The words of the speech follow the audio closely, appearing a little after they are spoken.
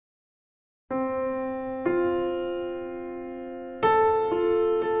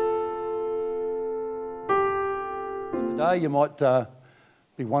today. You might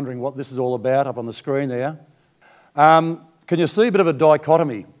be wondering what this is all about up on the screen there. Can you see a bit of a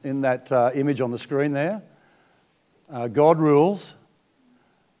dichotomy in that image on the screen there? God rules,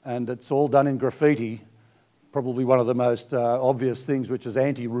 and it's all done in graffiti, probably one of the most obvious things, which is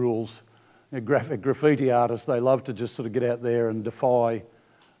anti-rules. Graffiti artists, they love to just sort of get out there and defy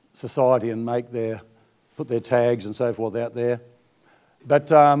society and put their tags and so forth out there. But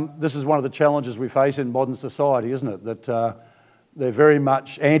this is one of the challenges we face in modern society, isn't it? That they're very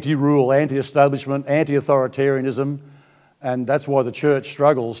much anti-rule, anti-establishment, anti-authoritarianism, and that's why the church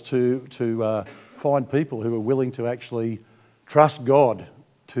struggles to find people who are willing to actually trust God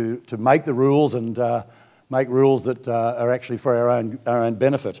to make the rules and make rules that are actually for our own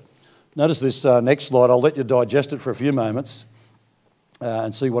benefit. Notice this next slide. I'll let you digest it for a few moments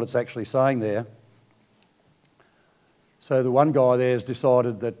and see what it's actually saying there. So the one guy there has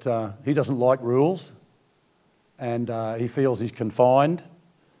decided that he doesn't like rules, and he feels he's confined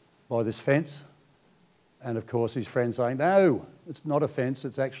by this fence. And of course his friend's saying, no, it's not a fence,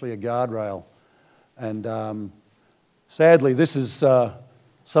 it's actually a guardrail. And sadly, this is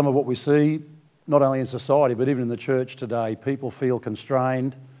some of what we see, not only in society, but even in the church today. People feel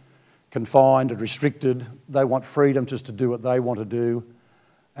constrained, confined and restricted. They want freedom just to do what they want to do.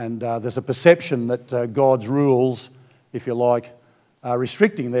 And there's a perception that God's rules, if you like, are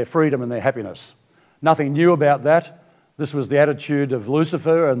restricting their freedom and their happiness. Nothing new about that. This was the attitude of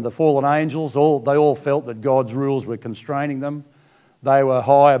Lucifer and the fallen angels. They all felt that God's rules were constraining them. They were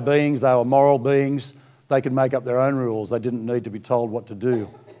higher beings, they were moral beings. They could make up their own rules. They didn't need to be told what to do.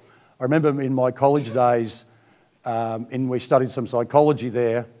 I remember in my college days, we studied some psychology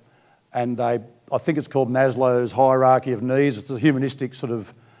there, and I think it's called Maslow's hierarchy of needs. It's a humanistic sort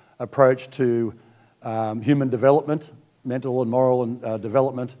of approach to human development, mental and moral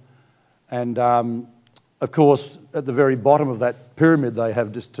development. And of course, at the very bottom of that pyramid they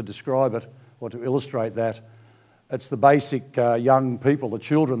have, just to describe it or to illustrate that, it's the basic young people, the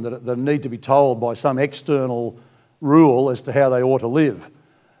children, that need to be told by some external rule as to how they ought to live.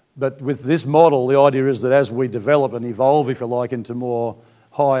 But with this model, the idea is that as we develop and evolve, if you like, into more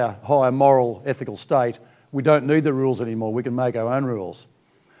higher moral, ethical state, we don't need the rules anymore. We can make our own rules.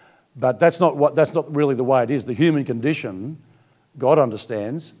 But that's not really the way it is. The human condition, God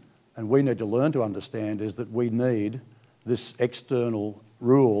understands, and we need to learn to understand, is that we need this external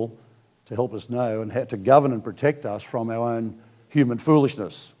rule to help us know and how to govern and protect us from our own human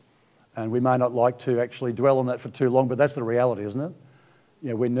foolishness. And we may not like to actually dwell on that for too long, but that's the reality, isn't it? You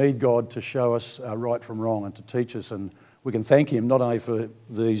know, we need God to show us right from wrong and to teach us, and we can thank Him not only for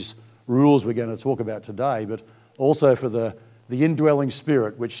these rules we're going to talk about today, but also for the indwelling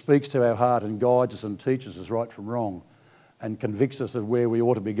Spirit which speaks to our heart and guides us and teaches us right from wrong and convicts us of where we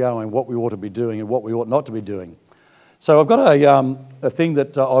ought to be going, what we ought to be doing and what we ought not to be doing. So I've got a thing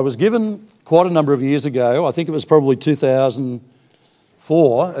that I was given quite a number of years ago. I think it was probably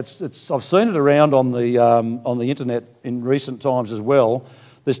 2004. I've seen it around on the internet in recent times as well.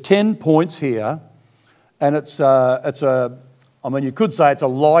 There's 10 points here, and I mean, you could say it's a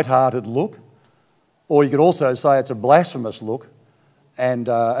light-hearted look, or you could also say it's a blasphemous look and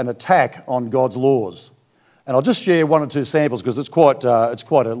an attack on God's laws. And I'll just share one or two samples because it's quite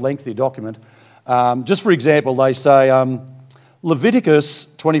a lengthy document. Just for example, they say,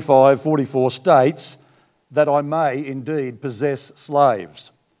 Leviticus 25:44 states that I may indeed possess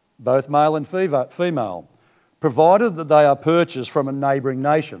slaves, both male and female, provided that they are purchased from a neighbouring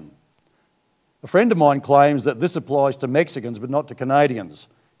nation. A friend of mine claims that this applies to Mexicans but not to Canadians.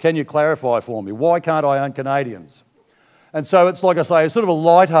 Can you clarify for me? Why can't I own Canadians? And so it's like I say, it's sort of a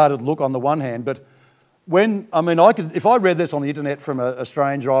light-hearted look on the one hand, but if I read this on the internet from a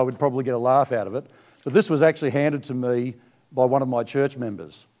stranger, I would probably get a laugh out of it. But this was actually handed to me by one of my church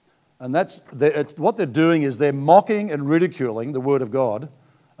members. And what they're doing is they're mocking and ridiculing the Word of God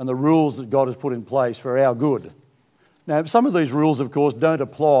and the rules that God has put in place for our good. Now, some of these rules, of course, don't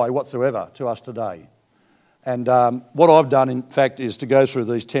apply whatsoever to us today. And what I've done, in fact, is to go through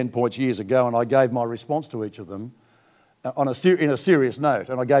these 10 points years ago, and I gave my response to each of them in a serious note,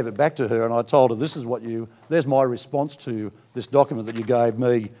 and I gave it back to her, and I told her, there's my response to this document that you gave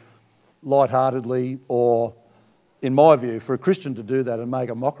me, lightheartedly, or, in my view, for a Christian to do that and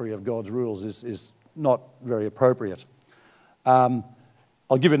make a mockery of God's rules is not very appropriate. I'll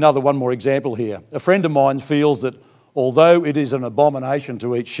give you one more example here. A friend of mine feels that although it is an abomination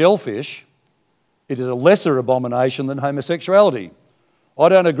to eat shellfish, it is a lesser abomination than homosexuality. I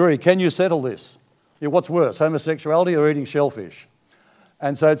don't agree. Can you settle this? Yeah, what's worse, homosexuality or eating shellfish?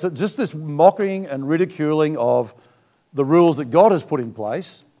 And so it's just this mocking and ridiculing of the rules that God has put in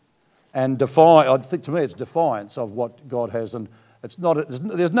place and I think to me it's defiance of what God has, and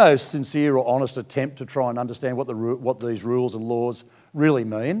there's no sincere or honest attempt to try and understand what these rules and laws really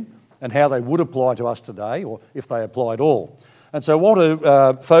mean and how they would apply to us today, or if they apply at all. And so I want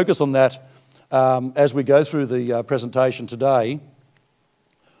to focus on that as we go through the presentation today,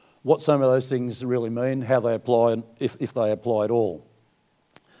 what some of those things really mean, how they apply, and if they apply at all.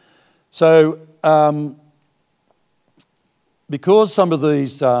 So because some of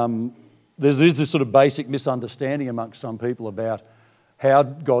these, there's this sort of basic misunderstanding amongst some people about how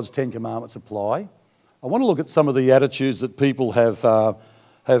God's Ten Commandments apply, I want to look at some of the attitudes that people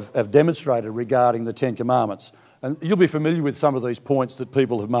have demonstrated regarding the Ten Commandments. And you'll be familiar with some of these points that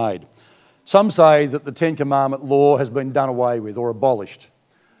people have made. Some say that the Ten Commandment law has been done away with or abolished.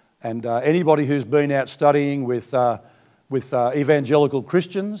 And anybody who's been out studying with evangelical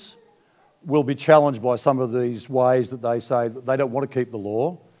Christians will be challenged by some of these ways that they say that they don't want to keep the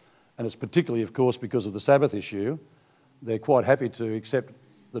law. And it's particularly, of course, because of the Sabbath issue. They're quite happy to accept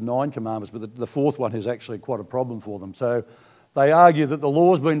the 9 commandments, but the fourth one is actually quite a problem for them. So they argue that the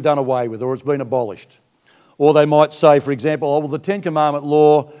law's been done away with or it's been abolished. Or they might say, for example, oh, well, the Ten Commandment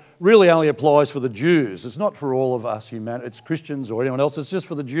law really only applies for the Jews. It's not for all of us it's Christians or anyone else, it's just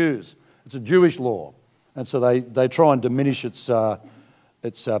for the Jews. It's a Jewish law. And so they try and diminish its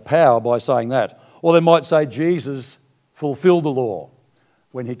power by saying that. Or they might say Jesus fulfilled the law.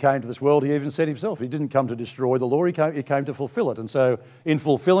 When he came to this world, he even said himself, he didn't come to destroy the law, he came to fulfill it. And so in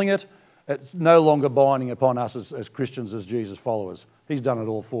fulfilling it, it's no longer binding upon us as Christians, as Jesus followers. He's done it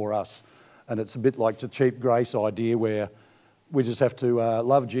all for us. And it's a bit like the cheap grace idea where we just have to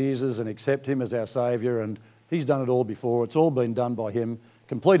love Jesus and accept him as our saviour, and he's done it all before. It's all been done by him,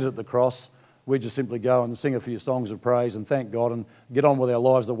 completed at the cross. We just simply go and sing a few songs of praise and thank God and get on with our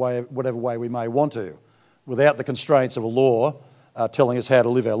lives whatever way we may want to, without the constraints of a law telling us how to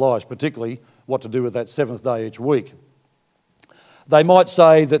live our lives, particularly what to do with that 7th day each week. They might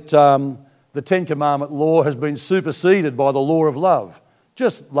say that the Ten Commandment law has been superseded by the law of love.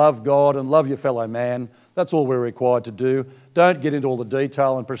 Just love God and love your fellow man. That's all we're required to do. Don't get into all the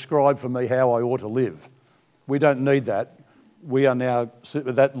detail and prescribe for me how I ought to live. We don't need that. We are now,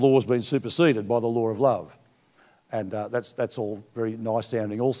 that law's been superseded by the law of love. And that's all very nice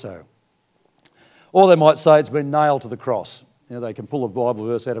sounding also. Or they might say it's been nailed to the cross. You know, they can pull a Bible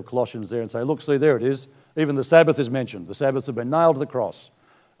verse out of Colossians there and say, look, see, there it is. Even the Sabbath is mentioned. The Sabbaths have been nailed to the cross.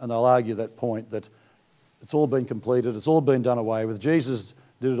 And they'll argue that point that it's all been completed, it's all been done away with. Jesus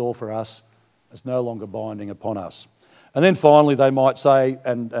did it all for us. It's no longer binding upon us. And then finally they might say,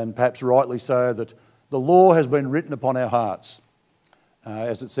 and perhaps rightly so, that the law has been written upon our hearts.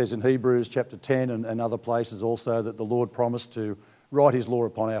 As it says in Hebrews chapter 10 and other places also, that the Lord promised to write his law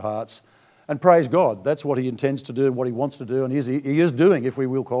upon our hearts. And praise God, that's what he intends to do and what he wants to do, and he is doing if we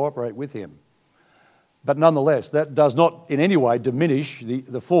will cooperate with him. But nonetheless, that does not in any way diminish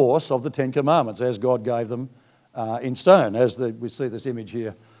the force of the Ten Commandments as God gave them in stone. As we see this image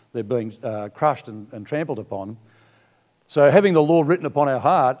here, they're being crushed and trampled upon. So having the law written upon our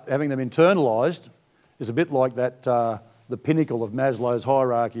heart, having them internalised, is a bit like that the pinnacle of Maslow's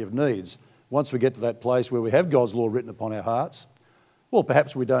hierarchy of needs. Once we get to that place where we have God's law written upon our hearts, well,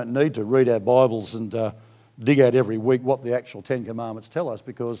 perhaps we don't need to read our Bibles and dig out every week what the actual Ten Commandments tell us,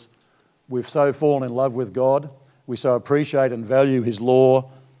 because we've so fallen in love with God, we so appreciate and value his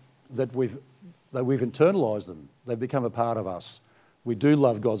law that we've internalised them. They've become a part of us. We do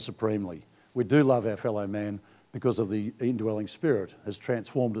love God supremely. We do love our fellow man because of the indwelling Spirit has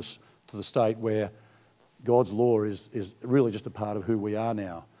transformed us to the state where God's law is really just a part of who we are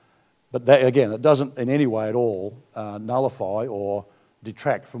now. But that, again, it doesn't in any way at all nullify or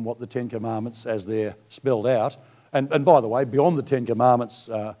detract from what the Ten Commandments as they're spelled out. And by the way, beyond the Ten Commandments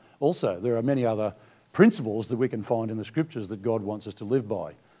also, there are many other principles that we can find in the Scriptures that God wants us to live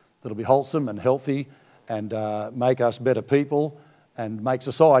by, that'll be wholesome and healthy and make us better people and make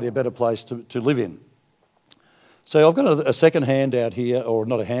society a better place to live in. So I've got a second handout here, or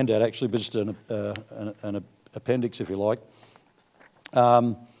not a handout actually, but just an appendix if you like. We're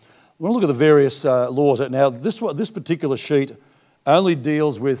going to look at the various laws. Now this particular sheet only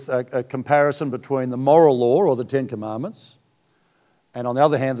deals with a comparison between the moral law or the Ten Commandments and on the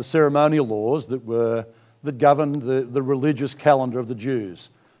other hand the ceremonial laws that governed the religious calendar of the Jews.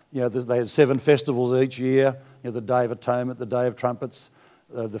 You know, they had 7 festivals each year, you know, the Day of Atonement, the Day of Trumpets,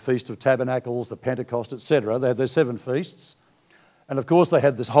 the Feast of Tabernacles, the Pentecost, etc. They had their 7 feasts. And of course they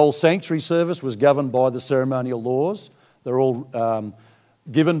had this whole sanctuary service was governed by the ceremonial laws. They're all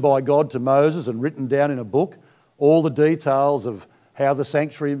given by God to Moses and written down in a book. All the details of how the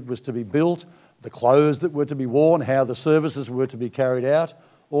sanctuary was to be built, the clothes that were to be worn, how the services were to be carried out,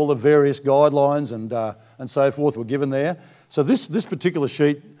 all the various guidelines and so forth were given there. So this particular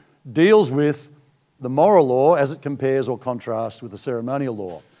sheet deals with the moral law as it compares or contrasts with the ceremonial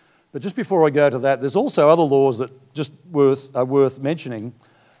law. But just before I go to that, there's also other laws that are worth mentioning,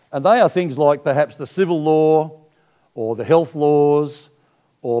 and they are things like perhaps the civil law or the health laws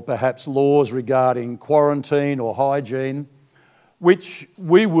or perhaps laws regarding quarantine or hygiene, which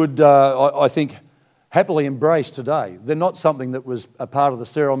we would, I think, happily embrace today. They're not something that was a part of the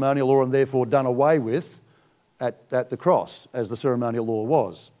ceremonial law and therefore done away with at the cross, as the ceremonial law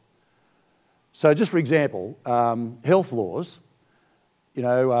was. So just for example, health laws,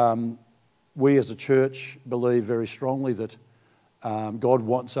 we as a church believe very strongly that God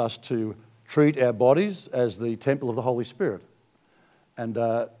wants us to treat our bodies as the temple of the Holy Spirit and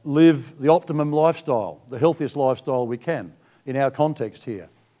live the optimum lifestyle, the healthiest lifestyle we can in our context here.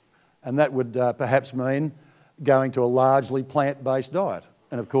 And that would perhaps mean going to a largely plant-based diet.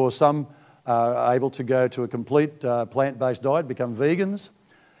 And of course, some are able to go to a complete plant-based diet, become vegans.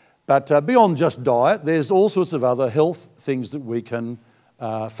 But beyond just diet, there's all sorts of other health things that we can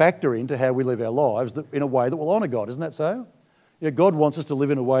factor into how we live our lives in a way that will honour God. Isn't that so? God wants us to live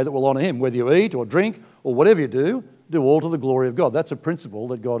in a way that will honour Him. Whether you eat or drink or whatever you do all to the glory of God. That's a principle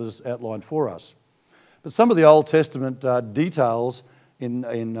that God has outlined for us. But some of the Old Testament details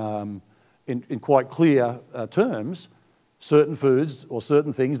in quite clear terms certain foods or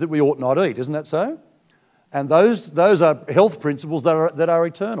certain things that we ought not eat. Isn't that so? And those are health principles that are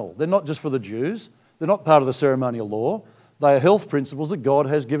eternal. They're not just for the Jews. They're not part of the ceremonial law. They are health principles that God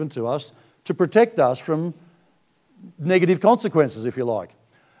has given to us to protect us from negative consequences, if you like.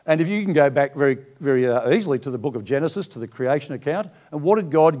 And if you can go back very, very easily to the book of Genesis, to the creation account, and what did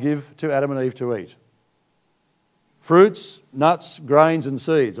God give to Adam and Eve to eat? Fruits, nuts, grains and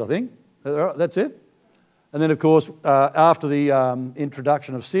seeds, I think. That's it. And then, of course, after the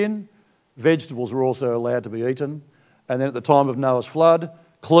introduction of sin, vegetables were also allowed to be eaten. And then at the time of Noah's flood,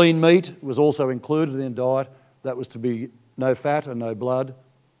 clean meat was also included in the diet. That was to be no fat and no blood.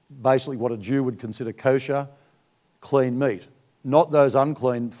 Basically what a Jew would consider kosher, clean meat. Not those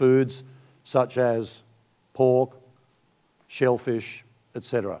unclean foods such as pork, shellfish,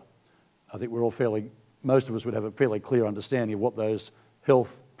 etc. I think most of us would have a fairly clear understanding of what those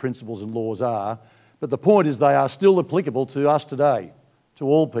health principles and laws are. But the point is they are still applicable to us today, to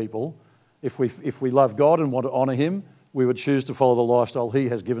all people. If we love God and want to honour Him, we would choose to follow the lifestyle He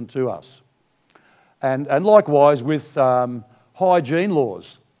has given to us. And likewise with hygiene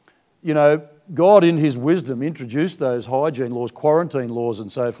laws. God in His wisdom introduced those hygiene laws, quarantine laws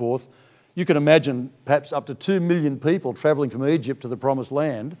and so forth. You can imagine perhaps up to 2 million people travelling from Egypt to the Promised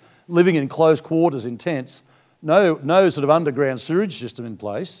Land, living in close quarters in tents, no sort of underground sewage system in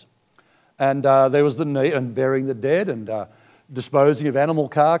place. And there was the need, and burying the dead and disposing of animal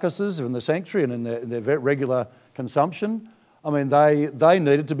carcasses in the sanctuary and in their regular consumption. I mean, they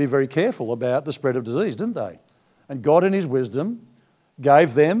needed to be very careful about the spread of disease, didn't they? And God in His wisdom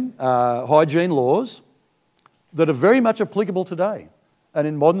gave them hygiene laws that are very much applicable today. And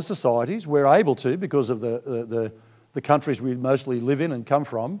in modern societies, we're able to, because of the countries we mostly live in and come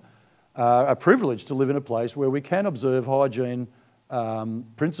from, are privileged to live in a place where we can observe hygiene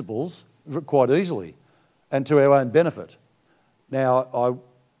principles quite easily and to our own benefit. Now, I'm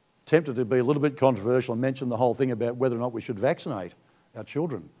tempted to be a little bit controversial and mention the whole thing about whether or not we should vaccinate our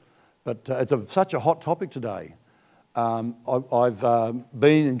children. But it's such a hot topic today. I've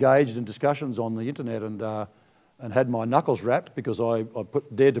been engaged in discussions on the internet and had my knuckles rapped because I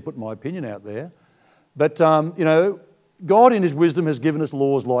dared to put my opinion out there. But, God in His wisdom has given us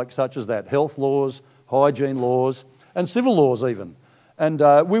laws like such as that, health laws, hygiene laws, and civil laws even. And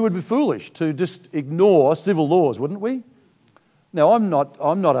we would be foolish to just ignore civil laws, wouldn't we? Now, I'm not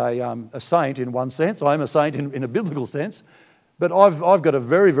a saint in one sense. I am a saint in a biblical sense. But I've got a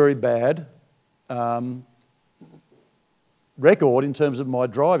very, very bad record in terms of my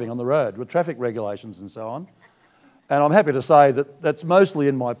driving on the road with traffic regulations and so on. And I'm happy to say that that's mostly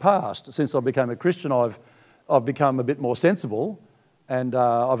in my past. Since I became a Christian, I've become a bit more sensible, and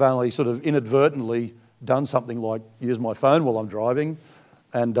I've only sort of inadvertently done something like use my phone while I'm driving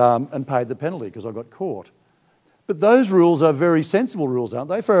and paid the penalty because I got caught. But those rules are very sensible rules, aren't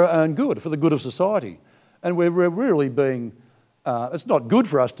they, for our own good, for the good of society. And we're really being... it's not good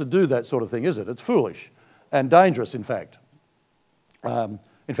for us to do that sort of thing, is it? It's foolish and dangerous, in fact.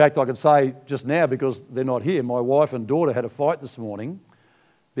 In fact, I could say just now, because they're not here, my wife and daughter had a fight this morning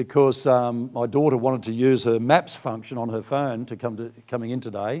because my daughter wanted to use her maps function on her phone coming in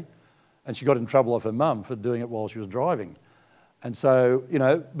today, and she got in trouble off her mum for doing it while she was driving. And so,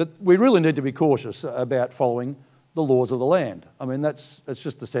 but we really need to be cautious about following the laws of the land. I mean, that's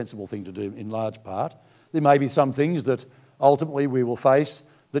just the sensible thing to do in large part. There may be some things that ultimately we will face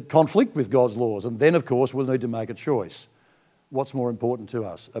that conflict with God's laws, and then, of course, we'll need to make a choice. What's more important to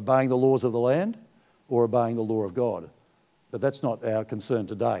us, obeying the laws of the land or obeying the law of God? But that's not our concern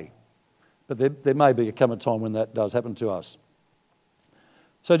today. But there may come a time when that does happen to us.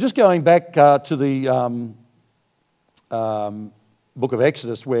 So just going back to the book of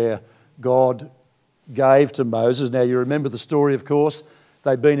Exodus, where God gave to Moses. Now, you remember the story, of course.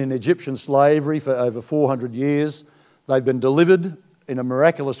 They've been in Egyptian slavery for over 400 years. They've been delivered in a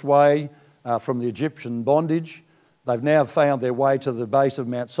miraculous way from the Egyptian bondage. They've now found their way to the base of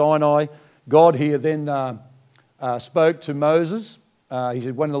Mount Sinai. God here then spoke to Moses. He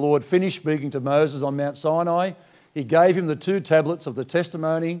said, when the Lord finished speaking to Moses on Mount Sinai, he gave him the 2 tablets of the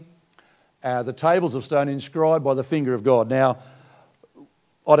testimony, the tables of stone inscribed by the finger of God. Now,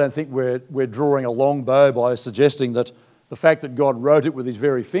 I don't think we're drawing a long bow by suggesting that the fact that God wrote it with his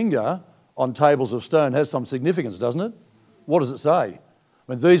very finger on tables of stone has some significance, doesn't it? What does it say? I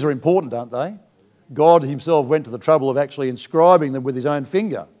mean, these are important, aren't they? God himself went to the trouble of actually inscribing them with his own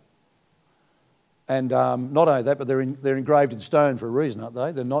finger. And not only that, but they're engraved in stone for a reason, aren't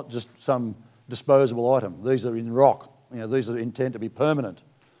they? They're not just some disposable item. These are in rock. These are intent to be permanent.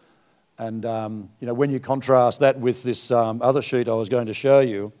 And, when you contrast that with this other sheet I was going to show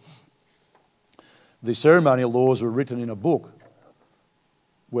you, the ceremonial laws were written in a book,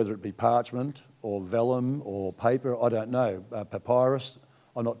 whether it be parchment or vellum or paper, I don't know, papyrus.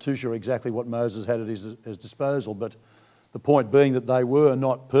 I'm not too sure exactly what Moses had at his disposal, but the point being that they were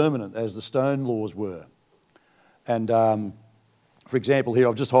not permanent as the stone laws were. And for example, here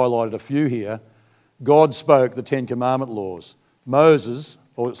I've just highlighted a few here. God spoke the 10 Commandment laws. They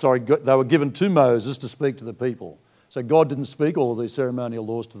were given to Moses to speak to the people. So God didn't speak all of these ceremonial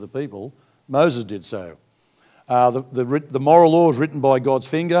laws to the people. Moses did so. The moral law was written by God's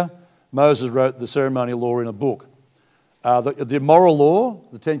finger. Moses wrote the ceremonial law in a book. The moral law,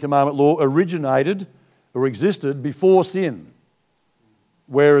 the 10 Commandment law, originated or existed before sin,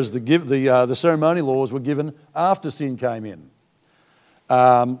 whereas the ceremonial laws were given after sin came in.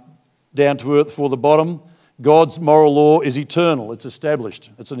 Down to earth for the bottom, God's moral law is eternal. It's established.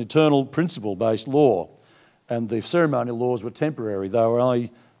 It's an eternal principle-based law. And the ceremonial laws were temporary. They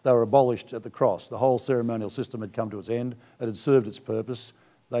were abolished at the cross. The whole ceremonial system had come to its end. It had served its purpose.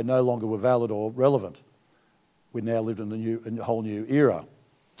 They no longer were valid or relevant. We now lived in a whole new era.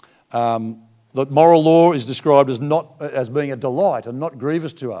 The moral law is described as being a delight and not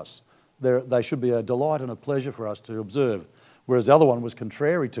grievous to us. They should be a delight and a pleasure for us to observe, whereas the other one was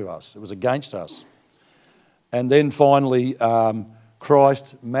contrary to us. It was against us. And then finally,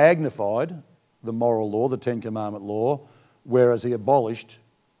 Christ magnified the moral law, the 10 Commandment law, whereas he abolished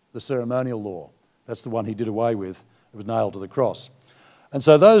the ceremonial law. That's the one he did away with. It was nailed to the cross. And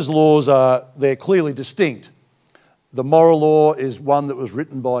so those laws they're clearly distinct. The moral law is one that was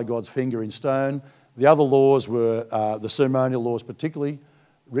written by God's finger in stone. The other laws were, the ceremonial laws particularly,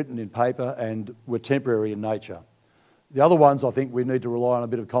 written in paper and were temporary in nature. The other ones, I think we need to rely on a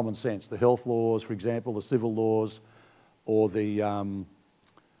bit of common sense. The health laws, for example, the civil laws, or the,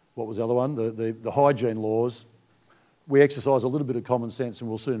 what was the other one? The hygiene laws. We exercise a little bit of common sense and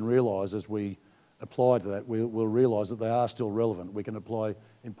we'll soon realise as we apply to that, we'll realise that they are still relevant. We can apply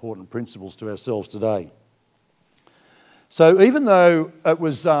important principles to ourselves today. So even though it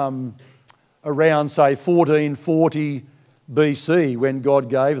was around, say, 1440 BC when God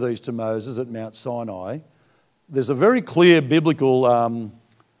gave these to Moses at Mount Sinai, there's a very clear biblical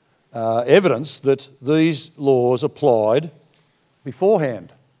evidence that these laws applied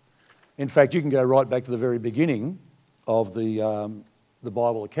beforehand. In fact, you can go right back to the very beginning of the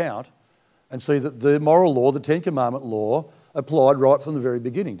Bible account and see that the moral law, the 10 Commandment law, applied right from the very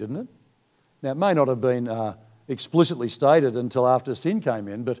beginning, didn't it? Now, it may not have been explicitly stated until after sin came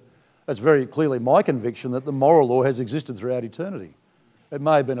in, but it's very clearly my conviction that the moral law has existed throughout eternity. It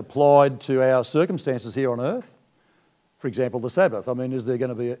may have been applied to our circumstances here on earth. For example, the Sabbath. I mean,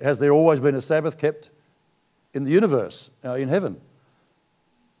 has there always been a Sabbath kept in the universe, in heaven?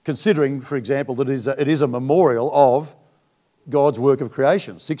 Considering, for example, that it is a memorial of God's work of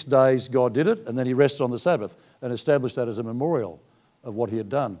creation. 6 days God did it, and then he rested on the Sabbath and established that as a memorial of what he had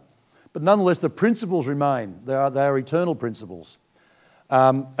done. But nonetheless, the principles remain. They are eternal principles.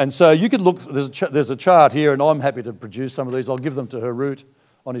 And so you could look, there's a chart here, and I'm happy to produce some of these. I'll give them to Harut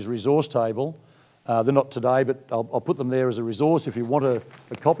on his resource table. They're not today, but I'll put them there as a resource if you want a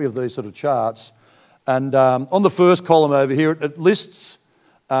copy of these sort of charts. And on the first column over here, it lists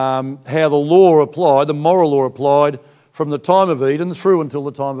how the law applied, the moral law applied from the time of Eden through until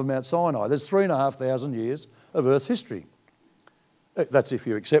the time of Mount Sinai. There's 3,500 years of Earth's history. That's if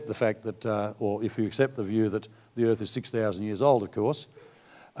you accept the fact that, or if you accept the view that the Earth is 6,000 years old, of course.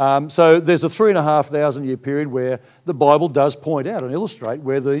 So there's a 3,500 year period where the Bible does point out and illustrate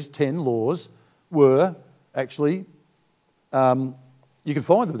where these 10 laws were actually, you can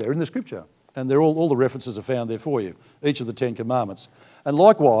find them there in the Scripture. And they're all the references are found there for you, each of the 10 commandments. And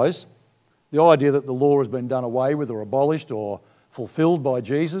likewise, the idea that the law has been done away with or abolished or fulfilled by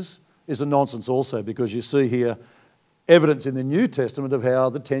Jesus is a nonsense also, because you see here evidence in the New Testament of how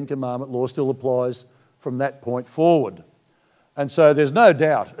the 10 Commandment law still applies from that point forward. And so there's no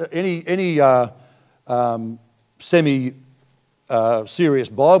doubt, any semi-serious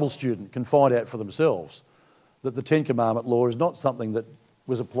Bible student can find out for themselves that the 10 Commandment law is not something that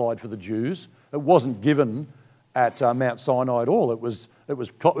was applied for the Jews. It wasn't given at Mount Sinai at all. It was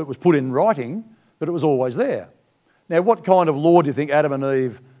put in writing, but it was always there. Now, what kind of law do you think Adam and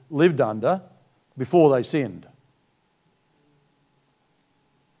Eve lived under before they sinned?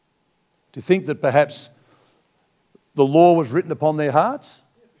 Do you think that perhaps the law was written upon their hearts,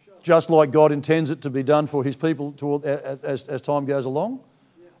 just like God intends it to be done for his people as time goes along?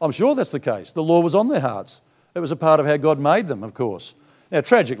 I'm sure that's the case. The law was on their hearts. It was a part of how God made them, of course. Now,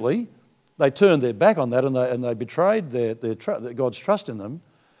 tragically, they turned their back on that and they betrayed God's trust in them.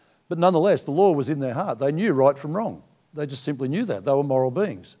 But nonetheless, the law was in their heart. They knew right from wrong. They just simply knew that. They were moral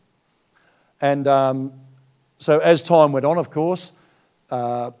beings. And so as time went on, of course,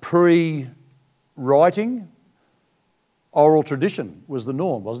 pre-writing, oral tradition was the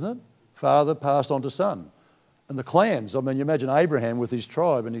norm, wasn't it? Father passed on to son. And the clans, I mean, you imagine Abraham with his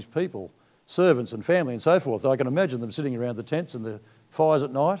tribe and his people, servants and family and so forth. I can imagine them sitting around the tents and the fires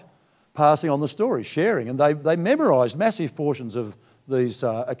at night, passing on the stories, sharing. And they memorised massive portions of these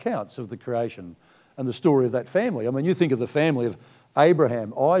accounts of the creation and the story of that family. I mean, you think of the family of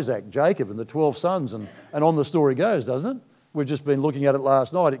Abraham, Isaac, Jacob and the 12 sons, and on the story goes, doesn't it? We've just been looking at it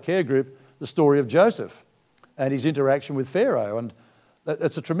last night at Care Group, the story of Joseph and his interaction with Pharaoh. And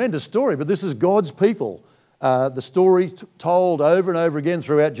it's a tremendous story, but this is God's people. The story told over and over again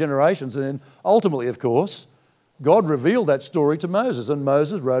throughout generations. And then ultimately, of course, God revealed that story to Moses, and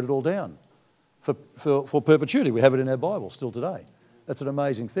Moses wrote it all down for perpetuity. We have it in our Bible still today. That's an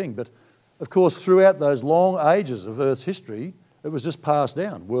amazing thing. But of course, throughout those long ages of Earth's history, it was just passed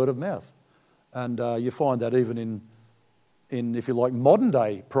down, word of mouth. And you find that even in, if you like, modern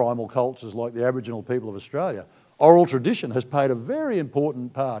day primal cultures like the Aboriginal people of Australia. Oral tradition has played a very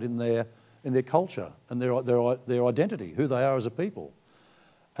important part in their culture and their identity, who they are as a people.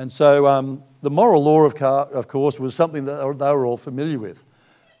 And so the moral law, of course, was something that they were all familiar with.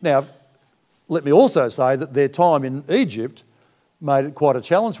 Now, let me also say that their time in Egypt made it quite a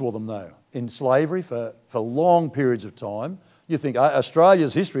challenge for them, though. In slavery for long periods of time. You think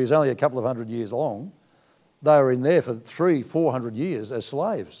Australia's history is only a couple of hundred years long. They were in there for 300-400 years as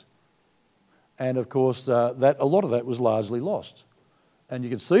slaves. And of course, a lot of that was largely lost. And you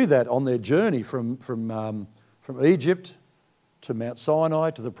can see that on their journey from Egypt to Mount Sinai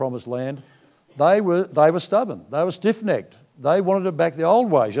to the Promised Land. They were stubborn. They were stiff-necked. They wanted it back the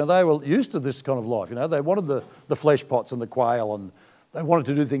old ways. You know, they were used to this kind of life. You know, they wanted the flesh pots and the quail, and they wanted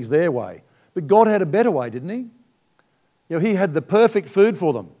to do things their way. But God had a better way, didn't he? You know, he had the perfect food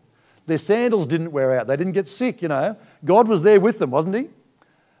for them. Their sandals didn't wear out. They didn't get sick, you know. God was there with them, wasn't he?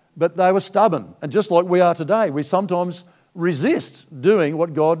 But they were stubborn. And just like we are today, we sometimes resist doing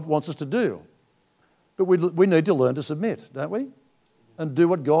what God wants us to do. But we need to learn to submit, don't we? And do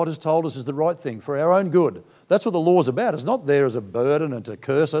what God has told us is the right thing for our own good. That's what the law is about. It's not there as a burden and to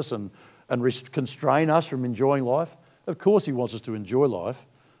curse us and constrain us from enjoying life. Of course he wants us to enjoy life,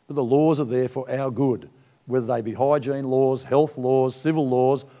 but the laws are there for our good, whether they be hygiene laws, health laws, civil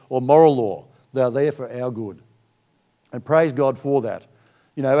laws, or moral law. They are there for our good. And praise God for that.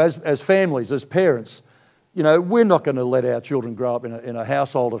 You know, as families, as parents, you know, we're not going to let our children grow up in a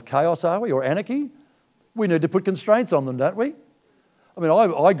household of chaos, are we, or anarchy? We need to put constraints on them, don't we? I mean,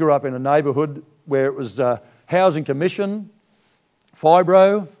 I grew up in a neighbourhood where it was Housing Commission,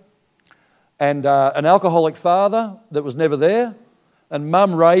 fibro, and an alcoholic father that was never there, and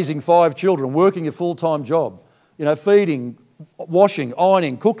mum raising 5 children, working a full-time job, you know, feeding, washing,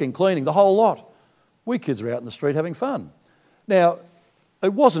 ironing, cooking, cleaning, the whole lot. We kids are out in the street having fun. Now,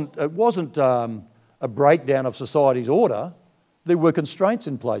 it wasn't a breakdown of society's order. There were constraints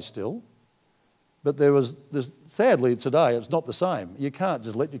in place still, but there's sadly today it's not the same. You can't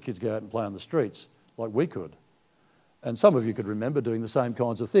just let your kids go out and play on the streets like we could. And some of you could remember doing the same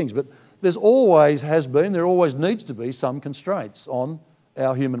kinds of things, but there always needs to be some constraints on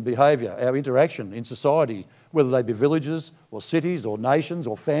our human behaviour, our interaction in society, whether they be villages or cities or nations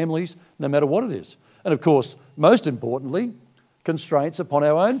or families, no matter what it is. And of course, most importantly, constraints upon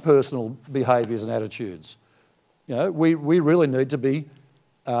our own personal behaviours and attitudes. You know, we really need to be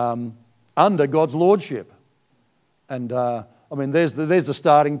under God's lordship. And I mean, there's the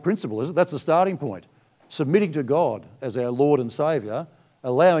starting principle, isn't it? That's the starting point. Submitting to God as our Lord and Saviour,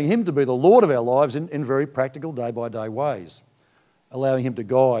 allowing Him to be the Lord of our lives in very practical day-by-day ways, allowing Him to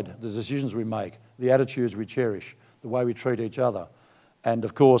guide the decisions we make, the attitudes we cherish, the way we treat each other. And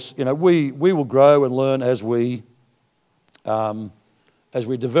of course, you know, we will grow and learn as we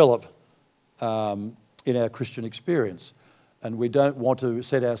develop in our Christian experience. And we don't want to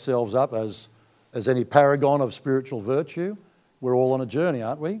set ourselves up as any paragon of spiritual virtue. We're all on a journey,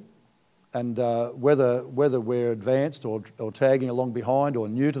 aren't we? And whether we're advanced or tagging along behind or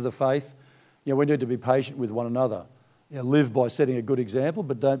new to the faith, you know, we need to be patient with one another. You know, live by setting a good example,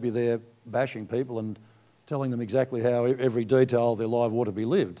 but don't be there bashing people and telling them exactly how every detail of their life ought to be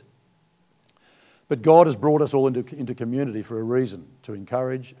lived. But God has brought us all into community for a reason, to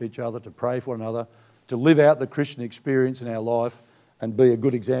encourage each other, to pray for one another, to live out the Christian experience in our life and be a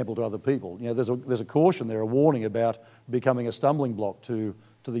good example to other people. You know, there's a caution there, a warning about becoming a stumbling block to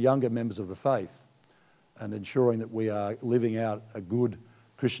the younger members of the faith and ensuring that we are living out a good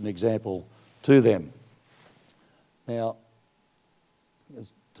Christian example to them. Now,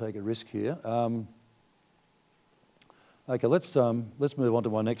 let's take a risk here. Okay, let's move on to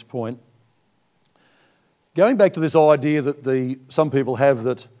my next point. Going back to this idea that some people have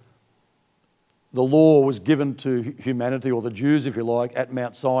that the law was given to humanity, or the Jews, if you like, at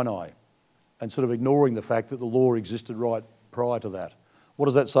Mount Sinai, and sort of ignoring the fact that the law existed right prior to that. What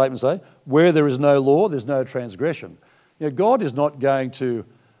does that statement say? Where there is no law, there's no transgression. You know, God is not going to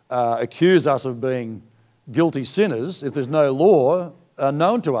accuse us of being guilty sinners if there's no law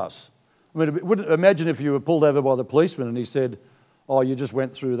known to us. I mean, imagine if you were pulled over by the policeman and he said, "Oh, you just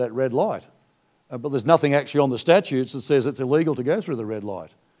went through that red light." But there's nothing actually on the statutes that says it's illegal to go through the red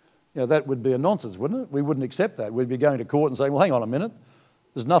light. You know, that would be a nonsense, wouldn't it? We wouldn't accept that. We'd be going to court and saying, well, hang on a minute.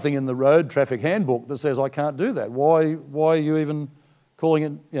 There's nothing in the road traffic handbook that says I can't do that. Why are you even calling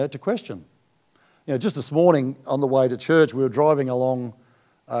it, you know, to question? You know, just this morning on the way to church, we were driving along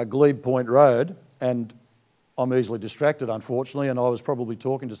Glebe Point Road, and I'm easily distracted, unfortunately, and I was probably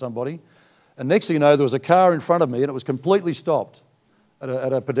talking to somebody. And next thing you know, there was a car in front of me and it was completely stopped at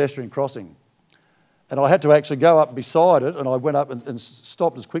a pedestrian crossing. And I had to actually go up beside it, and I went up and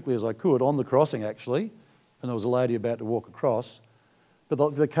stopped as quickly as I could on the crossing, actually. And there was a lady about to walk across.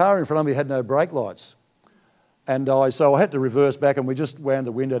 But the car in front of me had no brake lights. And so I had to reverse back, and we just wound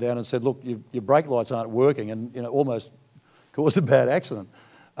the window down and said, look, your brake lights aren't working, and you know, almost caused a bad accident.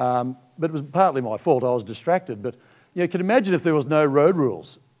 But it was partly my fault. I was distracted. But you can imagine if there was no road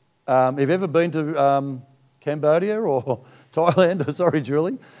rules. Have you ever been to Cambodia or Thailand? Sorry,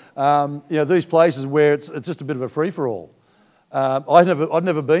 Julie. You know, these places where it's just a bit of a free-for-all. I'd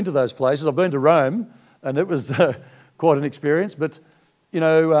never been to those places. I've been to Rome, and it was quite an experience. But you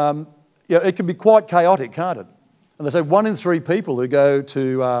know, it can be quite chaotic, can't it? And they say 1 in 3 people who go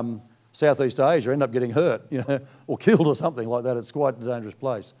to Southeast Asia end up getting hurt, you know, or killed or something like that. It's quite a dangerous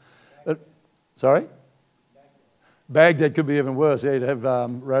place. Sorry? Baghdad could be even worse. Yeah, you'd have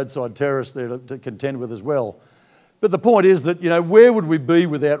roadside terrorists there to contend with as well. But the point is that, you know, where would we be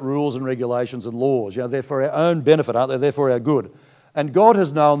without rules and regulations and laws? You know, they're for our own benefit, aren't they? They're for our good. And God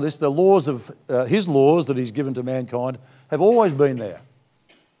has known this. The laws of His laws that He's given to mankind have always been there.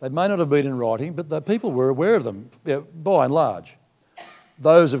 They may not have been in writing, but the people were aware of them, you know, by and large.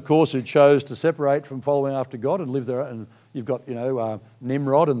 Those, of course, who chose to separate from following after God and live there, and you've got, you know,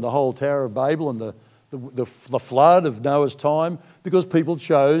 Nimrod and the whole Tower of Babel and the flood of Noah's time, because people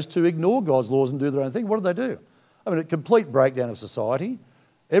chose to ignore God's laws and do their own thing. What did they do? I mean, a complete breakdown of society.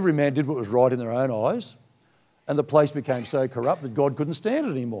 Every man did what was right in their own eyes, and the place became so corrupt that God couldn't stand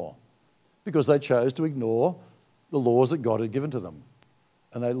it anymore because they chose to ignore the laws that God had given to them,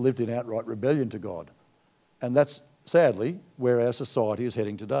 and they lived in outright rebellion to God. And that's, sadly, where our society is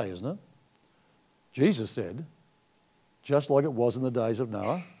heading today, isn't it? Jesus said, just like it was in the days of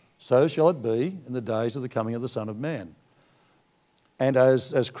Noah, so shall it be in the days of the coming of the Son of Man. And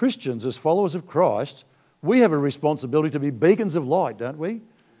as Christians, as followers of Christ, we have a responsibility to be beacons of light, don't we?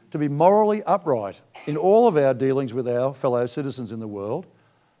 To be morally upright in all of our dealings with our fellow citizens in the world,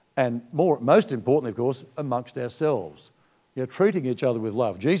 and most importantly, of course, amongst ourselves. You know, treating each other with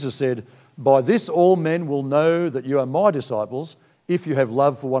love. Jesus said, by this all men will know that you are my disciples if you have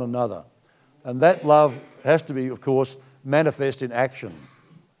love for one another. And that love has to be, of course, manifest in action.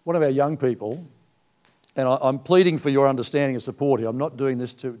 One of our young people and I'm pleading for your understanding and support here. I'm not doing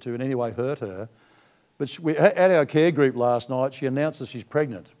this to in any way hurt her. But at our care group last night, she announced that she's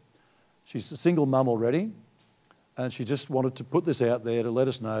pregnant. She's a single mum already, and she just wanted to put this out there to let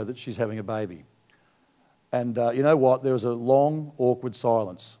us know that she's having a baby. And you know what? There was a long, awkward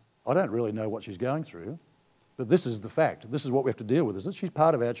silence. I don't really know what she's going through, but this is the fact. This is what we have to deal with, isn't it? She's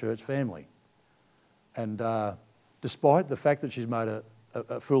part of our church family. And despite the fact that she's made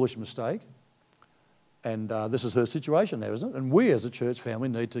a foolish mistake, and this is her situation now, isn't it? And we as a church family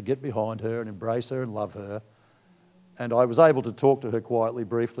need to get behind her and embrace her and love her. And I was able to talk to her quietly,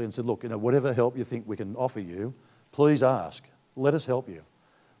 briefly, and said, look, whatever help you think we can offer you, please ask. Let us help you.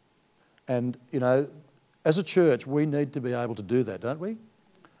 And, as a church, we need to be able to do that, don't we?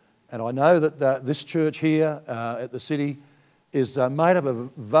 And I know that this church here at the city is made up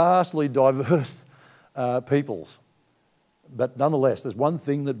of vastly diverse peoples. But nonetheless, there's one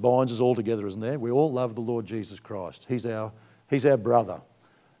thing that binds us all together, isn't there? We all love the Lord Jesus Christ. He's our brother.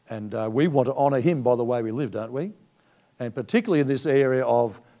 And we want to honour him by the way we live, don't we? And particularly in this area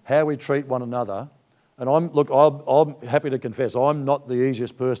of how we treat one another. And I'm happy to confess, I'm not the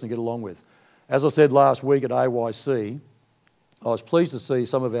easiest person to get along with. As I said last week at AYC, I was pleased to see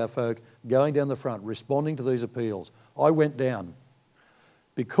some of our folk going down the front, responding to these appeals. I went down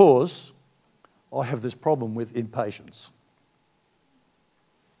because I have this problem with impatience.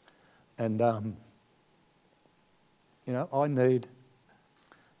 And, I need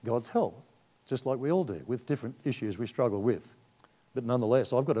God's help, just like we all do, with different issues we struggle with. But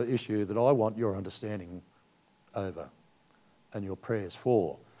nonetheless, I've got an issue that I want your understanding over and your prayers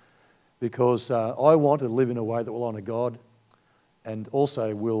for, because I want to live in a way that will honour God and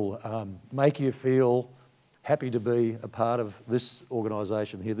also will make you feel happy to be a part of this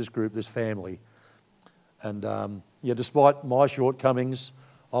organisation here, this group, this family. And despite my shortcomings,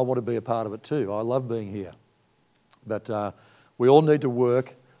 I want to be a part of it too. I love being here. But we all need to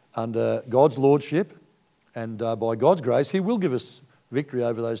work under God's lordship, and by God's grace, he will give us victory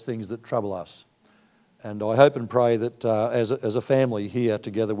over those things that trouble us. And I hope and pray that as a family here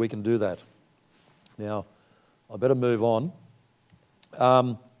together, we can do that. Now, I better move on.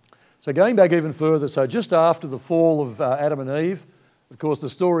 So going back even further, so just after the fall of Adam and Eve, of course, the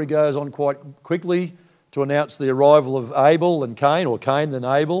story goes on quite quickly to announce the arrival of Abel and Cain, or Cain then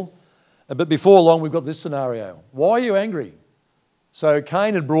Abel. But before long, we've got this scenario. Why are you angry? So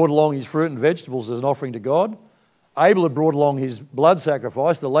Cain had brought along his fruit and vegetables as an offering to God. Abel had brought along his blood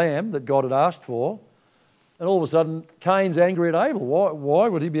sacrifice, the lamb that God had asked for. And all of a sudden, Cain's angry at Abel. Why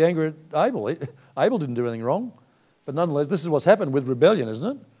would he be angry at Abel? Abel didn't do anything wrong. But nonetheless, this is what's happened with rebellion,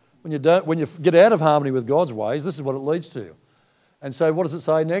 isn't it? When you get out of harmony with God's ways, this is what it leads to. And so what does it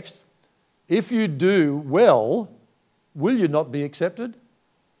say next? If you do well, will you not be accepted?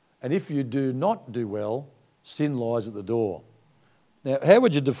 And if you do not do well, sin lies at the door. Now, how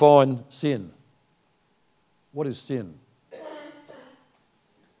would you define sin? What is sin?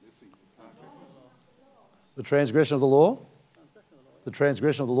 The transgression of the law? The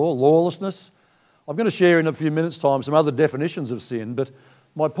transgression of the law, lawlessness. I'm going to share in a few minutes' time some other definitions of sin, but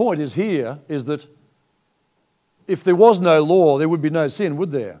my point is that if there was no law, there would be no sin,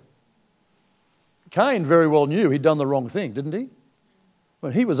 would there? Cain very well knew he'd done the wrong thing, didn't he?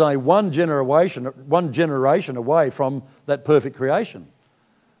 But he was only one generation away from that perfect creation.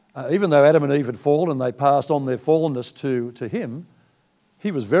 Even though Adam and Eve had fallen and they passed on their fallenness to him,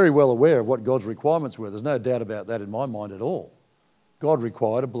 he was very well aware of what God's requirements were. There's no doubt about that in my mind at all. God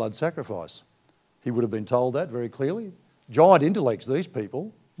required a blood sacrifice. He would have been told that very clearly. Giant intellects, these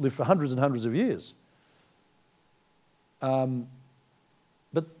people, lived for hundreds and hundreds of years.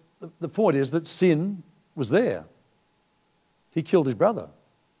 But the point is that sin was there. He killed his brother.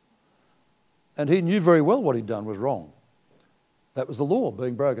 And he knew very well what he'd done was wrong. That was the law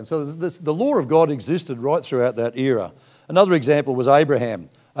being broken. So the law of God existed right throughout that era. Another example was Abraham.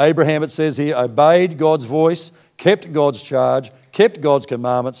 Abraham, it says here, obeyed God's voice, kept God's charge, kept God's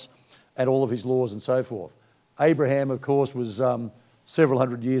commandments, and all of his laws and so forth. Abraham, of course, was several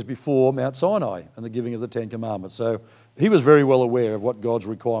hundred years before Mount Sinai and the giving of the Ten Commandments. So he was very well aware of what God's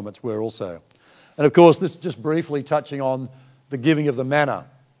requirements were also. And of course, this just briefly touching on the giving of the manna.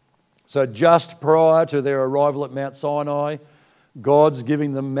 So just prior to their arrival at Mount Sinai, God's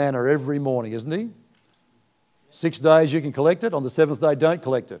giving them manna every morning, isn't he? 6 days you can collect it. On the seventh day, don't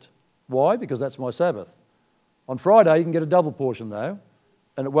collect it. Why? Because that's my Sabbath. On Friday, you can get a double portion though,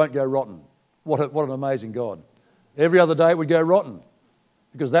 and it won't go rotten. What an amazing God. Every other day it would go rotten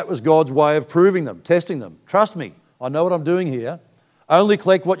because that was God's way of proving them, testing them. Trust me, I know what I'm doing here. Only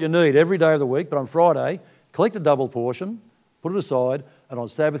collect what you need every day of the week, but on Friday, collect a double portion, put it aside, and on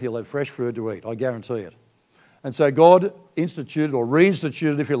Sabbath you'll have fresh food to eat. I guarantee it. And so God instituted or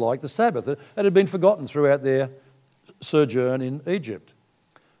reinstituted, if you like, the Sabbath. It had been forgotten throughout their sojourn in Egypt.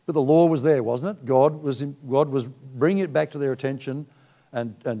 But the law was there, wasn't it? God was bringing it back to their attention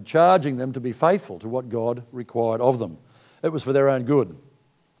and charging them to be faithful to what God required of them. It was for their own good.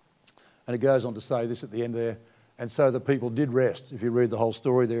 And it goes on to say this at the end there, and so the people did rest. If you read the whole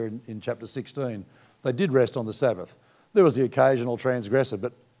story there in chapter 16, they did rest on the Sabbath. There was the occasional transgressor,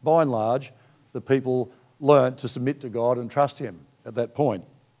 but by and large, the people learnt to submit to God and trust him at that point.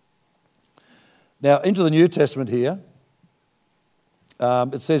 Now, into the New Testament here,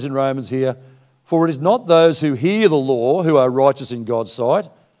 it says in Romans here, for it is not those who hear the law who are righteous in God's sight,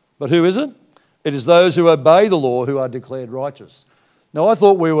 but who is it? It is those who obey the law who are declared righteous. Now, I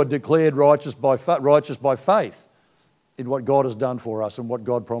thought we were declared righteous by faith in what God has done for us and what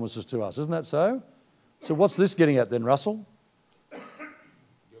God promises to us. Isn't that so? So what's this getting at then, Russell? The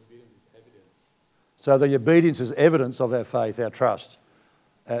obedience is evidence. So the obedience is evidence of our faith, our trust,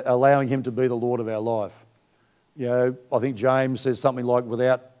 allowing him to be the Lord of our life. You know, I think James says something like,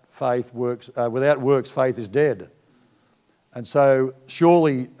 without works, faith is dead. And so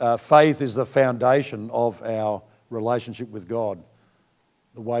surely faith is the foundation of our relationship with God,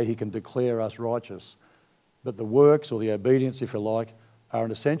 the way he can declare us righteous. But the works, or the obedience, if you like, are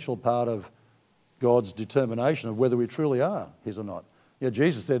an essential part of God's determination of whether we truly are his or not. Yeah,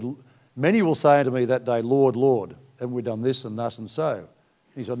 Jesus said, many will say unto me that day, Lord, Lord, haven't we done this and thus and so?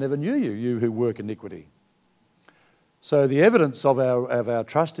 He said, I never knew you, you who work iniquity. So the evidence of our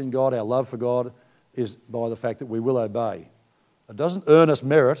trust in God, our love for God, is by the fact that we will obey. It doesn't earn us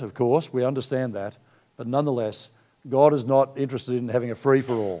merit, of course, we understand that, but nonetheless, God is not interested in having a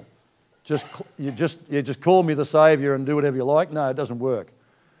free-for-all. You just call me the Saviour and do whatever you like. No, it doesn't work.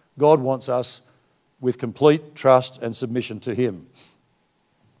 God wants us with complete trust and submission to him.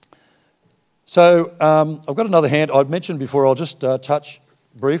 So I've got another hand. I'd mentioned before, I'll just touch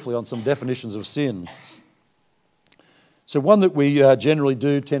briefly on some definitions of sin. So one that we generally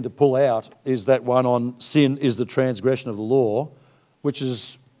do tend to pull out is that one on sin is the transgression of the law, which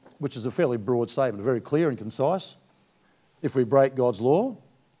is a fairly broad statement, very clear and concise. If we break God's law,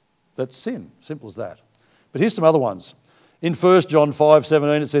 that's sin, simple as that. But here's some other ones. In 1 John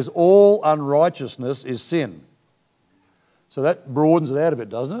 5:17 it says, all unrighteousness is sin. So that broadens it out a bit,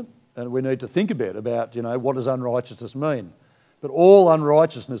 doesn't it? And we need to think a bit about, what does unrighteousness mean? But all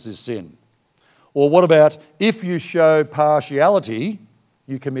unrighteousness is sin. Or what about, if you show partiality,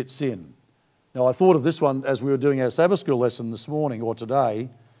 you commit sin? Now, I thought of this one as we were doing our Sabbath school lesson this morning or today.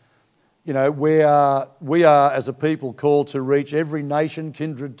 We are as a people called to reach every nation,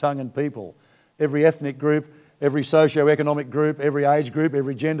 kindred, tongue and people, every ethnic group, every socio-economic group, every age group,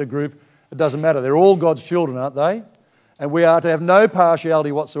 every gender group. It doesn't matter. They're all God's children, aren't they? And we are to have no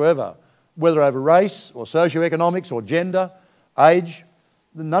partiality whatsoever, whether over race or socio-economics or gender, age.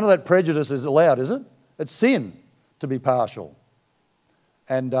 None of that prejudice is allowed, is it? It's sin to be partial.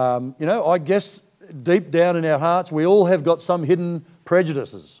 And, I guess deep down in our hearts, we all have got some hidden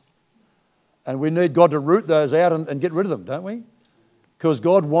prejudices. And we need God to root those out and get rid of them, don't we? Because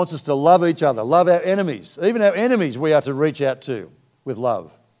God wants us to love each other, love our enemies. Even our enemies we are to reach out to with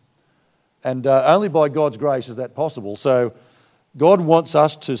love. And only by God's grace is that possible. So God wants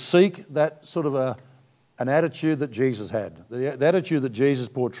us to seek that sort of an attitude that Jesus had, the attitude that Jesus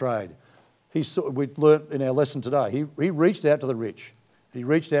portrayed. We learnt in our lesson today, he reached out to the rich. He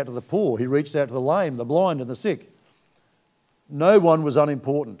reached out to the poor. He reached out to the lame, the blind and the sick. No one was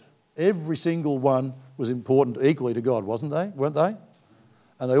unimportant. Every single one was important equally to God, weren't they?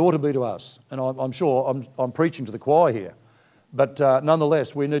 And they ought to be to us. And I'm sure I'm preaching to the choir here. But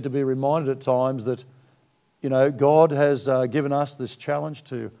nonetheless, we need to be reminded at times that, God has given us this challenge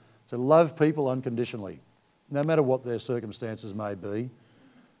to love people unconditionally, no matter what their circumstances may be.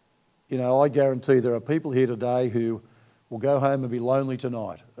 I guarantee there are people here today who will go home and be lonely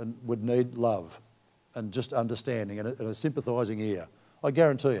tonight and would need love and just understanding and a sympathising ear. I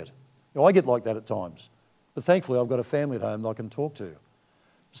guarantee it. I get like that at times. But thankfully, I've got a family at home that I can talk to.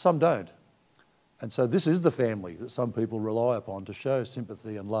 Some don't. And so this is the family that some people rely upon to show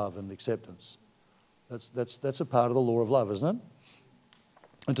sympathy and love and acceptance. That's a part of the law of love, isn't it?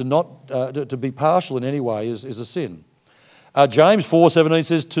 And to be partial in any way is a sin. James 4:17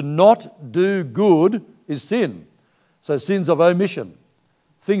 says, to not do good is sin. So sins of omission.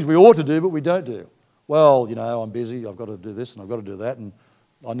 Things we ought to do, but we don't do. Well, I'm busy, I've got to do this and I've got to do that, and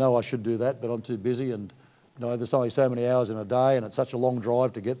I know I should do that, but I'm too busy, and there's only so many hours in a day, and it's such a long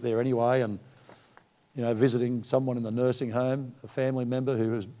drive to get there anyway, and visiting someone in the nursing home, a family member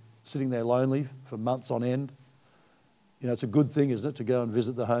who is sitting there lonely for months on end. It's a good thing, isn't it, to go and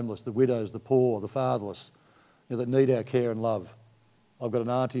visit the homeless, the widows, the poor, the fatherless, that need our care and love. I've got an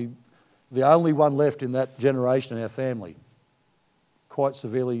auntie, the only one left in that generation in our family, quite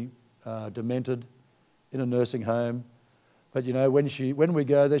severely demented, in a nursing home. But you know, when we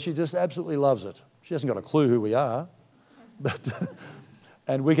go there, she just absolutely loves it. She hasn't got a clue who we are, but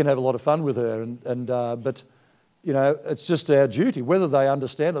and we can have a lot of fun with her. But you know, it's just our duty, whether they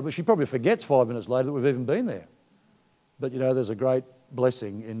understand it. But she probably forgets 5 minutes later that we've even been there. But you know, there's a great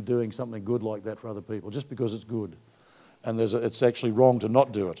blessing in doing something good like that for other people, just because it's good, and it's actually wrong to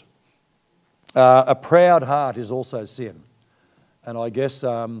not do it. A proud heart is also sin, and I guess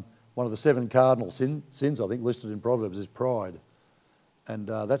one of the 7 cardinal sins, I think, listed in Proverbs is pride. And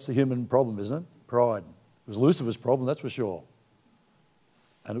that's the human problem, isn't it? Pride. It was Lucifer's problem, that's for sure.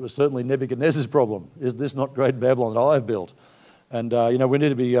 And it was certainly Nebuchadnezzar's problem. Is this not great Babylon that I have built? And, you know, we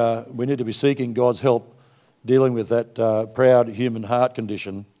need to be seeking God's help dealing with that proud human heart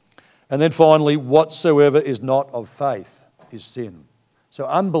condition. And then finally, whatsoever is not of faith is sin. So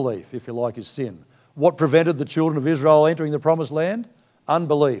unbelief, if you like, is sin. What prevented the children of Israel entering the promised land?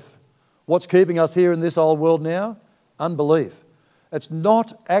 Unbelief. What's keeping us here in this old world now? Unbelief. It's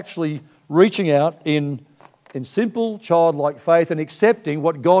not actually reaching out in simple childlike faith and accepting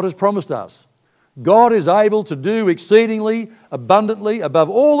what God has promised us. God is able to do exceedingly abundantly above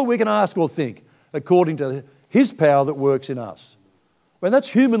all that we can ask or think, according to His power that works in us. I mean,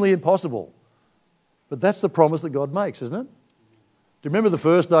 that's humanly impossible. But that's the promise that God makes, isn't it? Do you remember the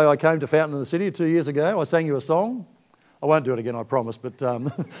first day I came to Fountain in the City 2 years ago? I sang you a song. I won't do it again, I promise, but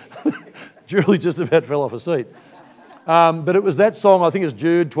Julie just about fell off her seat. But it was that song, I think it's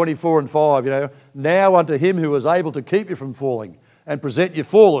Jude 24 and 5, you know. Now unto Him who is able to keep you from falling and present you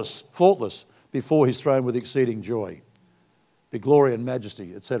faultless before His throne with exceeding joy. Be glory and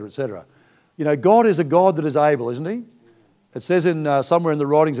majesty, etc., etc. You know, God is a God that is able, isn't He? It says in somewhere in the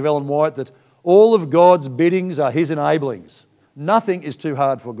writings of Ellen White that all of God's biddings are His enablings. Nothing is too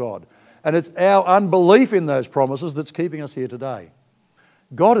hard for God. And it's our unbelief in those promises that's keeping us here today.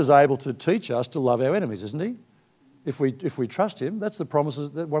 God is able to teach us to love our enemies, isn't He? If we trust Him, that's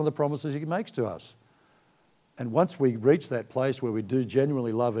one of the promises He makes to us. And once we reach that place where we do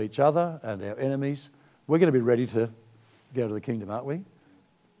genuinely love each other and our enemies, we're going to be ready to go to the kingdom, aren't we?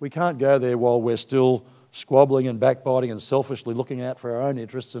 We can't go there while we're still squabbling and backbiting and selfishly looking out for our own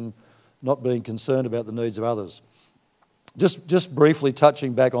interests and not being concerned about the needs of others. Just briefly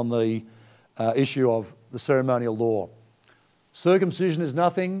touching back on the issue of the ceremonial law. Circumcision is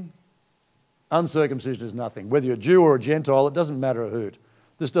nothing, uncircumcision is nothing. Whether you're a Jew or a Gentile, it doesn't matter a hoot.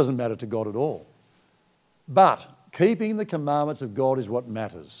 This doesn't matter to God at all. But keeping the commandments of God is what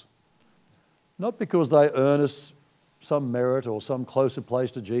matters. Not because they earn us some merit or some closer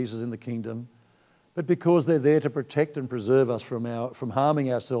place to Jesus in the kingdom, but because they're there to protect and preserve us from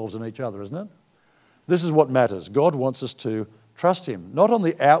harming ourselves and each other, isn't it? This is what matters. God wants us to trust Him, not on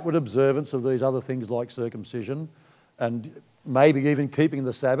the outward observance of these other things like circumcision and maybe even keeping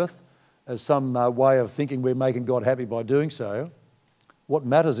the Sabbath as some way of thinking we're making God happy by doing so. What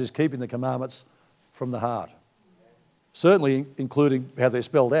matters is keeping the commandments from the heart. Certainly including how they're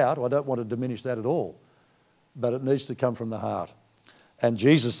spelled out. I don't want to diminish that at all. But it needs to come from the heart. And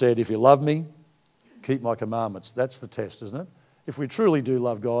Jesus said, if you love me, keep my commandments. That's the test, isn't it? If we truly do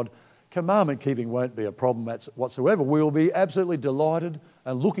love God, commandment keeping won't be a problem whatsoever. We will be absolutely delighted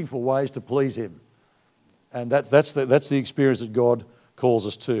and looking for ways to please Him. And that's the experience that God calls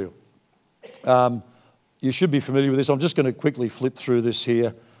us to. You should be familiar with this. I'm just going to quickly flip through this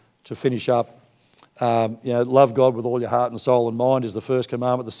here to finish up. Love God with all your heart and soul and mind is the first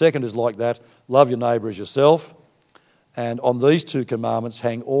commandment. The second is like that. Love your neighbour as yourself. And on these 2 commandments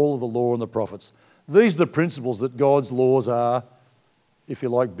hang all of the law and the prophets. These are the principles that God's laws are, if you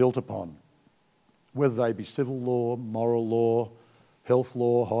like, built upon. Whether they be civil law, moral law, health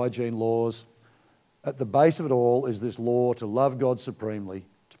law, hygiene laws. At the base of it all is this law to love God supremely,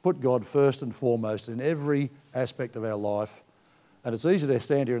 to put God first and foremost in every aspect of our life. And it's easy to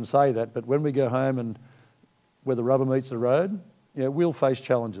stand here and say that, but when we go home and where the rubber meets the road, we'll face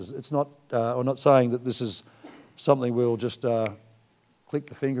challenges. It's not, I'm not saying that this is something we'll just click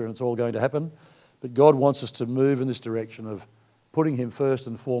the finger and it's all going to happen, but God wants us to move in this direction of putting Him first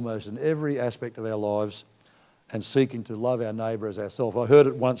and foremost in every aspect of our lives and seeking to love our neighbour as ourselves. I heard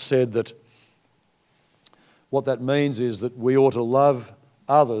it once said that what that means is that we ought to love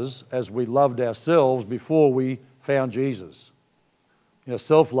others as we loved ourselves before we found Jesus.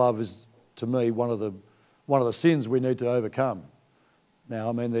 Self-love is, to me, one of the sins we need to overcome. Now,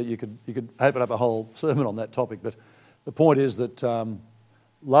 I mean, that you could open up a whole sermon on that topic, but the point is that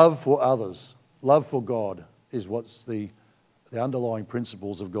love for others, love for God, is what's the underlying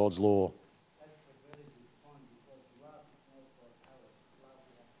principles of God's law. That's a very good point,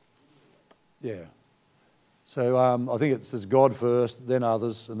 Yeah. So I think it says God first, then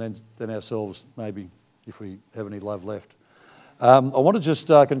others, and then ourselves, maybe, if we have any love left. I want to just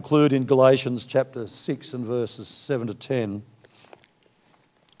conclude in Galatians chapter 6 and verses 7 to 10.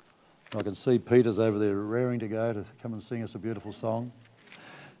 I can see Peter's over there raring to go to come and sing us a beautiful song.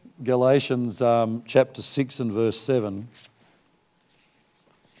 Galatians chapter 6 and verse 7.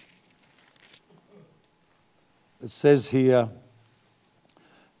 It says here,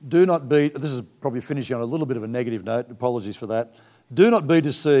 do not be, this is probably finishing on a little bit of a negative note, apologies for that. Do not be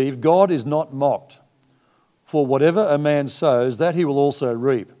deceived, God is not mocked. For whatever a man sows, that he will also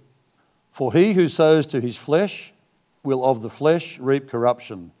reap. For he who sows to his flesh will of the flesh reap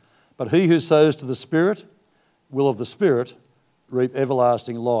corruption. But he who sows to the Spirit will of the Spirit reap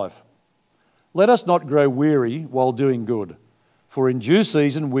everlasting life. Let us not grow weary while doing good, for in due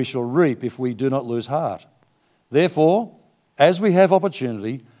season we shall reap if we do not lose heart. Therefore, as we have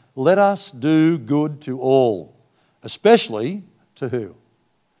opportunity, let us do good to all, especially to who?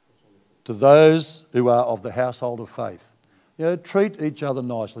 To those who are of the household of faith. You know, treat each other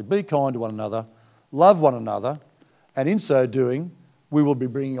nicely, be kind to one another, love one another, and in so doing, we will be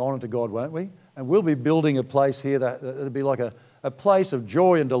bringing honour to God, won't we? And we'll be building a place here that it'll be like a place of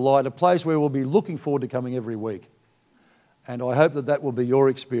joy and delight, a place where we'll be looking forward to coming every week. And I hope that that will be your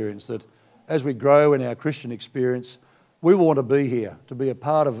experience, that as we grow in our Christian experience, we will want to be here, to be a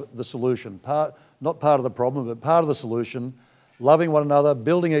part of the solution, not part of the problem, but part of the solution, loving one another,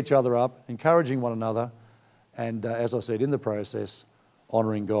 building each other up, encouraging one another, and as I said, in the process,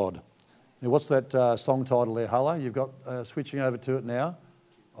 honouring God. Now, what's that song title there, Hulla? You've got switching over to it now.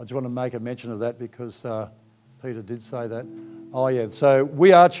 I just want to make a mention of that because Peter did say that. Oh yeah, so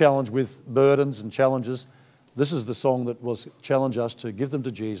we are challenged with burdens and challenges. This is the song that will challenge us to give them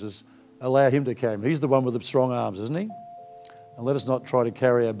to Jesus, allow him to carry them. He's the one with the strong arms, isn't he? And let us not try to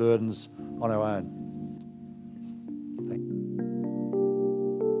carry our burdens on our own.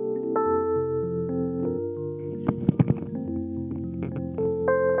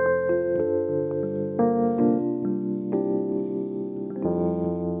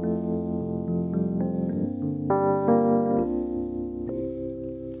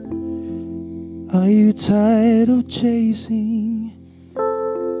 Are you tired of chasing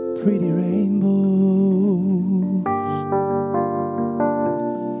pretty rainbows?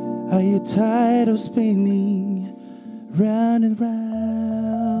 Are you tired of spinning round and round?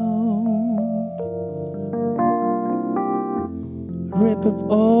 Rip up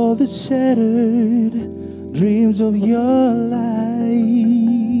all the shattered dreams of your life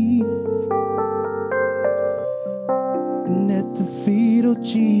and at the feet of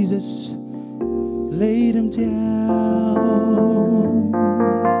Jesus lay them down.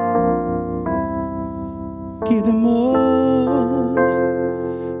 Give them all,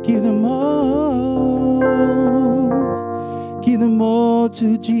 give them all, give them all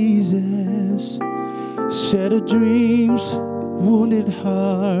to Jesus. Shattered dreams, wounded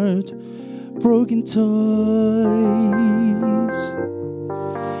heart, broken toys.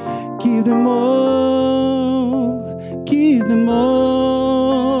 Give them all, give them all.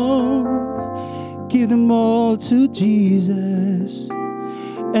 Give them all to Jesus,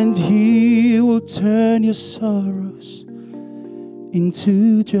 and he will turn your sorrows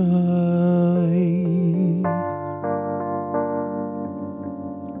into joy.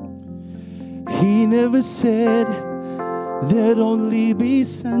 He never said there'd only be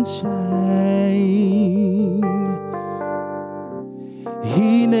sunshine.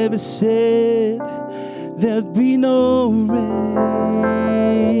 He never said there'd be no rain.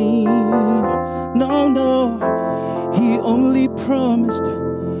 No, no, he only promised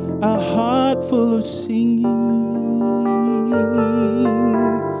a heart full of singing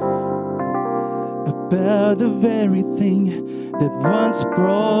about the very thing that once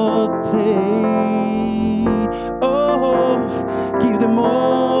brought pain. Oh, give them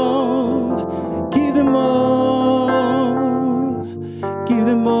all, give them all, give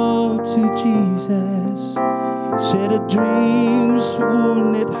them all to Jesus. Shattered dreams,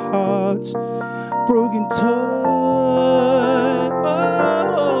 wounded hearts, broken toy.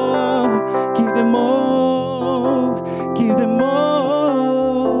 Oh, give them all, give them all,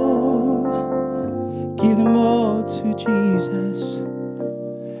 give them all to Jesus,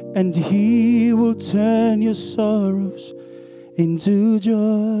 and he will turn your sorrows into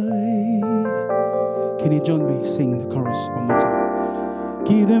joy. Can you join me? Sing the chorus one more time.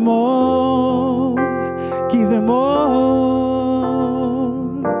 Give them all, give them all,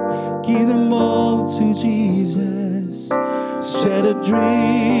 give them all to Jesus. Shattered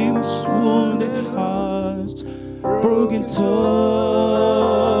dreams, wounded hearts, broken toys.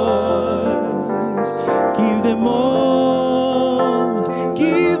 Give them all,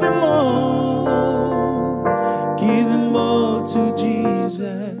 give them all, give them all to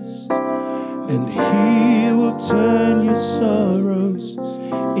Jesus, and He will turn your sorrows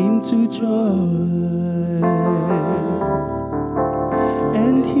into joy,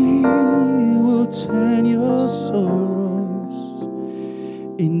 and He will turn your sorrows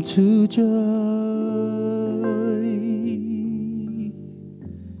into joy.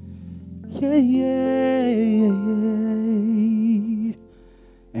 Yeah, yeah, yeah, yeah.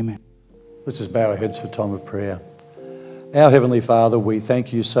 Amen. Let's just bow our heads for time of prayer. Our Heavenly Father, we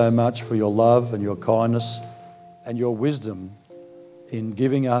thank you so much for your love and your kindness and your wisdom in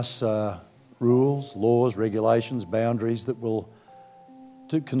giving us rules, laws, regulations, boundaries that will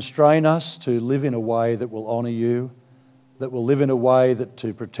to constrain us to live in a way that will honour you, that will live in a way that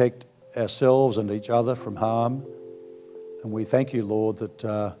to protect ourselves and each other from harm. And we thank you, Lord,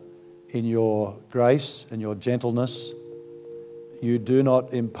 that in your grace and your gentleness, you do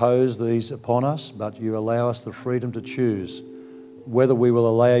not impose these upon us, but you allow us the freedom to choose whether we will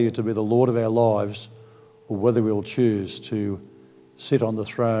allow you to be the Lord of our lives or whether we will choose to sit on the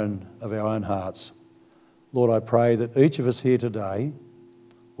throne of our own hearts. Lord, I pray that each of us here today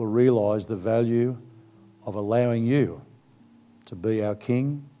will realise the value of allowing you to be our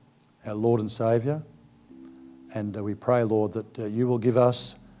King, our Lord and Saviour. And we pray, Lord, that you will give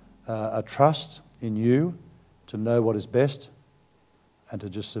us a trust in you to know what is best and to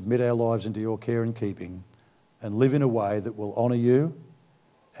just submit our lives into your care and keeping and live in a way that will honour you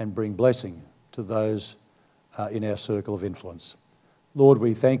and bring blessing to those in our circle of influence. Lord,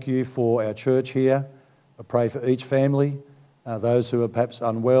 we thank you for our church here. I pray for each family, those who are perhaps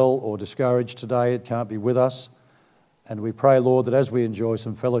unwell or discouraged today that can't be with us. And we pray, Lord, that as we enjoy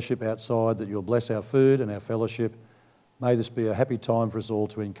some fellowship outside, that you'll bless our food and our fellowship. May this be a happy time for us all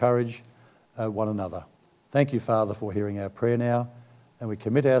to encourage one another. Thank you, Father, for hearing our prayer now, and we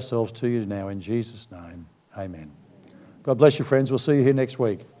commit ourselves to you now in Jesus' name. Amen. God bless you, friends. We'll see you here next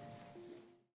week.